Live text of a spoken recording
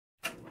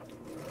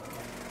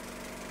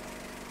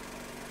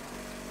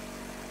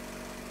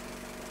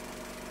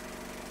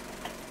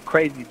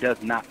Krayzie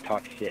does not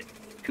talk shit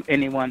to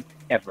anyone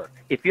ever.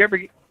 If you ever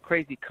get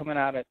Krayzie coming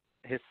out of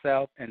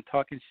himself and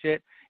talking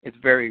shit, it's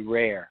very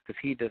rare because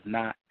he does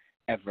not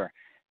ever.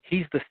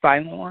 He's the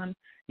silent one.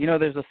 You know,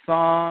 there's a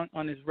song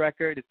on his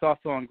record. It's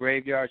also on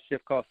Graveyard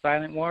Shift called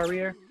Silent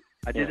Warrior.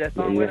 I did that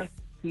song with him.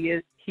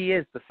 He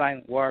is the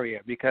silent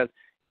warrior because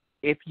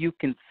if you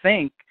can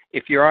think,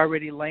 if you're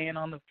already laying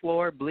on the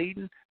floor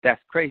bleeding, that's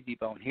Krayzie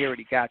Bone. He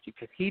already got you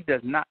because he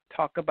does not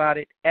talk about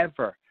it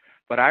ever.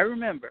 But I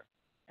remember,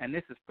 and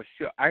this is for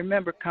sure, I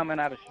remember coming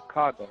out of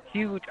Chicago,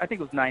 huge, I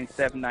think it was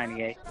 97,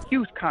 98,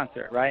 huge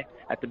concert, right,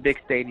 at the big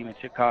stadium in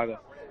Chicago.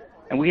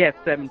 And we had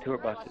 7 tour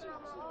buses.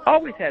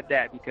 Always had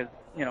that because,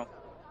 you know,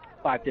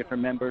 5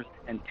 different members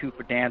and 2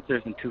 for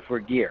dancers and 2 for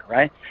gear,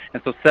 right?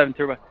 And so 7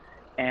 tour buses.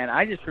 And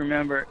I just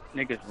remember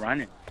niggas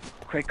running.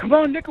 Craig, come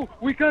on, nigga,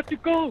 we got to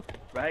go,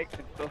 right?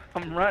 And so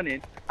I'm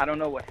running. I don't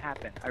know what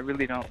happened. I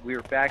really don't. We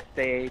were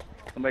backstage.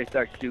 Somebody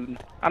started shooting.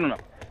 I don't know.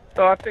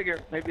 So I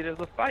figured maybe there's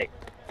a fight.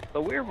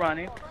 So we're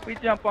running. We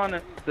jump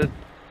on the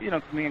you know,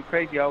 me and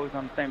Krayzie always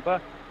on the same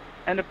bus.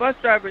 And the bus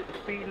driver is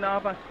speeding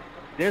off.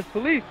 There's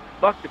police.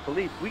 Fuck the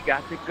police. We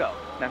got to go.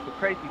 That's what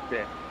Krayzie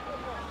said.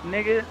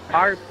 Nigga,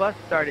 our bus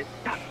started,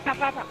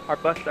 our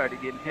bus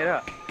started getting hit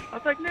up. I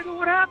was like, nigga,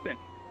 what happened?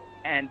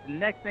 And the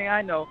next thing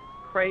I know,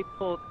 Cray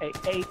pulled a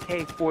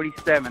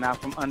AK-47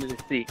 out from under the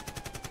seat.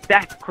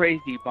 That's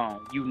Krayzie Bone.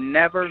 You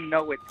never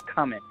know it's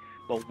coming.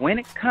 But when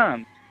it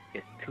comes,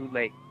 it's too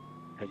late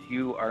because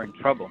you are in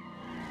trouble.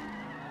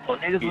 So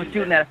niggas were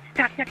shooting at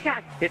us,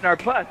 hitting our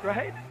bus,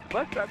 right? The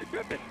bus started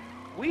tripping.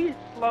 We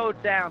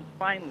slowed down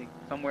finally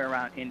somewhere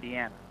around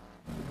Indiana.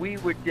 We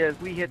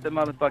hit the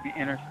motherfucking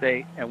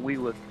interstate, and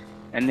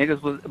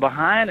niggas was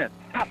behind us.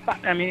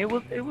 I mean, it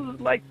was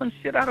like some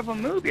shit out of a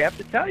movie, I have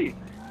to tell you.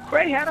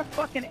 Cray had a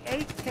fucking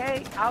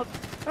AK out.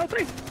 I was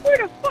like, where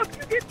the fuck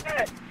you get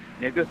that?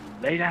 Nigga,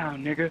 lay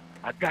down, nigga.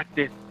 I got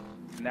this.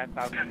 And that's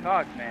how we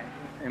talk, man.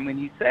 And when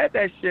you said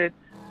that shit,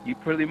 you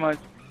probably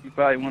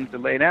wanted to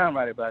lay down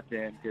right about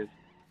then, because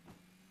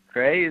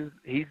Cray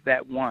he's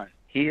that one.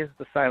 He is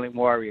the silent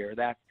warrior.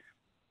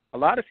 A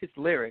lot of his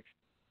lyrics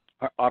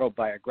are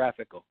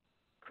autobiographical.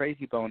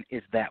 Krayzie Bone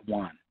is that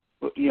one.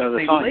 Well, you know,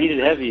 the song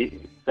Heated Heavy,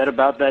 is that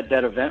about that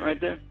event right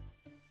there?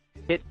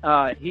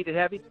 Heated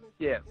Heavy?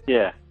 Yeah.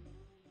 Yeah.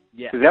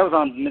 Yeah. Because that was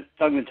on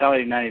Thug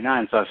Mentality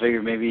 99, so I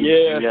figured maybe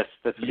that's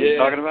what you're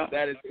talking about?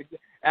 That is,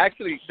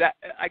 actually,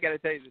 I got to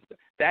tell you this.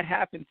 That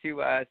happened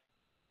to us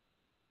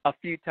a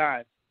few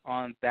times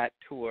on that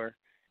tour,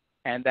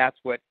 and that's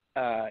what,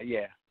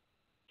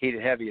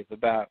 Heated Heavy is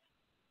about.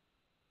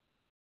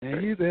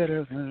 You better,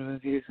 of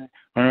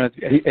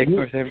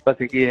course,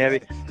 everybody get heavy.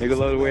 Nigga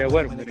load the way I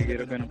want him, gonna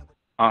get up in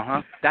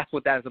him. That's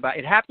what that is about.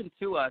 It happened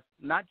to us,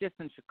 not just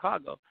in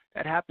Chicago.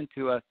 That happened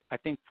to us, I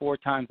think, 4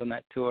 times on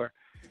that tour.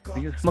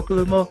 You smoke a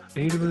little more,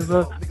 eat a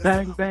little more,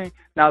 bang, bang.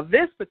 Now,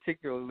 this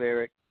particular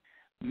lyric,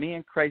 me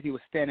and Krayzie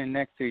was standing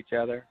next to each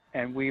other,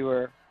 and we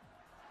were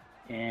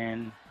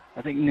in,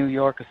 I think, New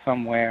York or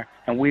somewhere,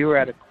 and we were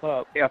at a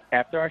club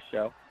after our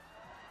show,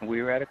 and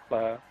we were at a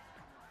club,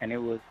 and it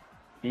was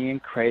me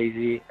and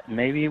Krayzie,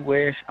 maybe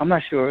Wish, I'm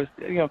not sure, it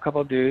was, a couple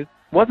of dudes.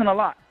 Wasn't a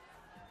lot.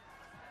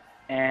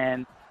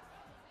 And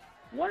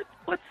what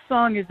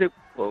song is it?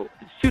 Well,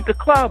 Shoot the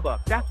Club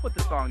Up. That's what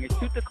the song is,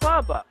 Shoot the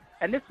Club Up.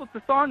 And this is what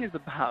the song is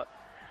about.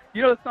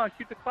 You know the song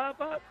Shoot the Club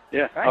Up?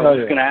 Yeah, right? I was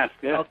just going to ask,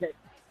 yeah.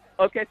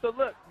 Okay, so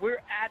look,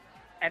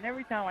 and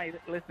every time I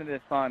listen to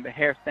this song, the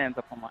hair stands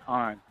up on my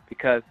arm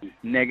because,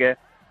 nigga,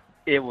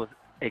 it was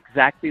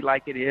exactly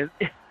like it is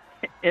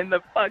in the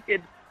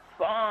fucking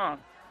song.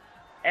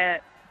 And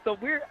so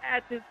we're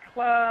at this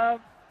club,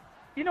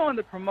 and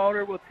the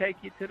promoter will take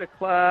you to the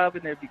club,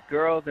 and there'd be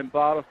girls and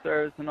bottle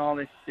serves and all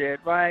this shit,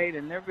 right?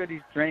 And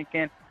everybody's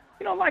drinking.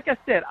 Like I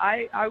said,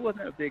 I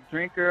wasn't a big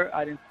drinker.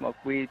 I didn't smoke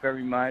weed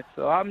very much.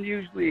 So I'm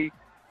usually,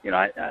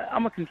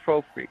 I'm a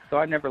control freak. So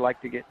I never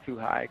like to get too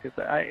high because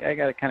I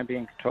got to kind of be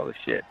in control of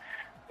shit.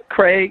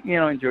 Craig,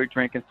 enjoyed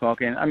drinking,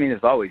 smoking. I mean,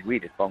 there's always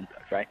weed at Bone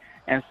Thugs, right?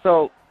 And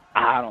so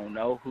I don't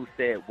know who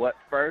said what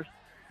first,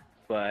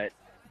 but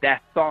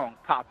that song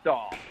popped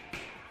off.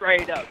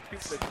 Straight up,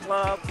 Shoot the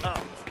Club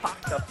Up, pop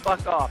the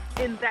fuck off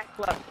in that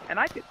club. And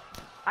I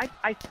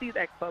see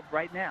that club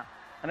right now.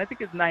 And I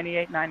think it's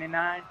 98,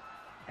 99.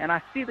 And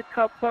I see the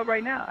club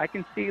right now. I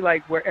can see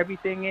like where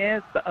everything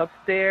is, the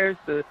upstairs,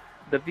 the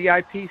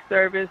VIP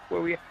service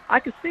I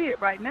can see it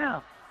right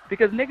now.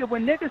 Because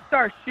when niggas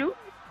start shooting,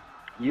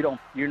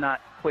 you're not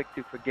quick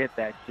to forget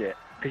that shit.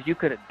 Because you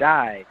could have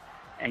died.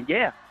 And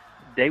yeah,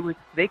 they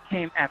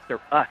came after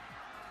us.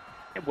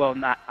 Well,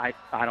 I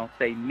don't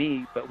say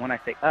me, but when I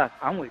say us,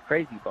 I'm with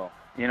Krayzie Bone.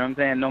 You know what I'm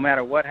saying? No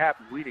matter what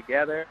happens, we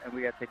together and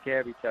we got to take care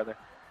of each other.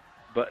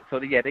 But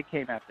so yeah, they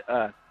came after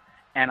us.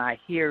 And I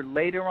hear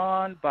later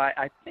on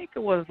I think it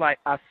was like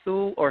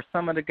Asul or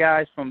some of the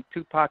guys from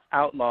Tupac's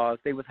Outlaws,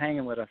 they was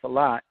hanging with us a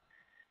lot.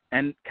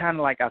 And kind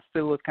of like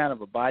Asul was kind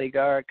of a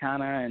bodyguard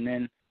and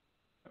then,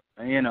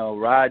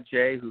 Rod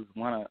J, who's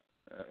one of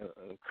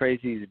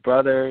Krayzie's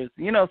brothers,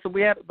 so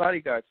we had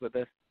bodyguards with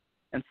us.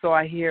 And so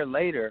I hear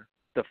later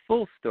the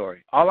full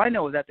story. All I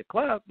know is at the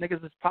club,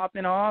 niggas is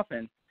popping off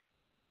and,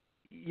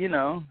 you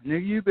know,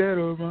 nigga, you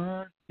better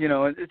run. You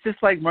know, it's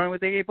just like running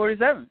with the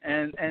AK-47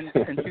 and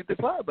shoot the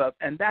club up.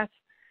 And that's,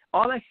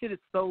 all that shit is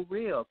so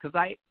real because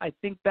I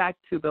think back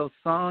to those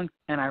songs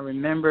and I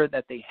remember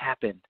that they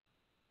happened.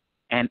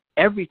 And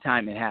every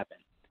time it happened,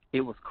 it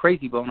was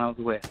Krayzie Bone I was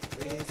with.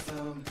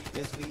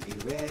 Yes, we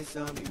eat red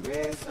some,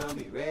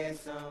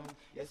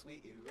 yes, we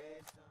eat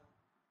red some.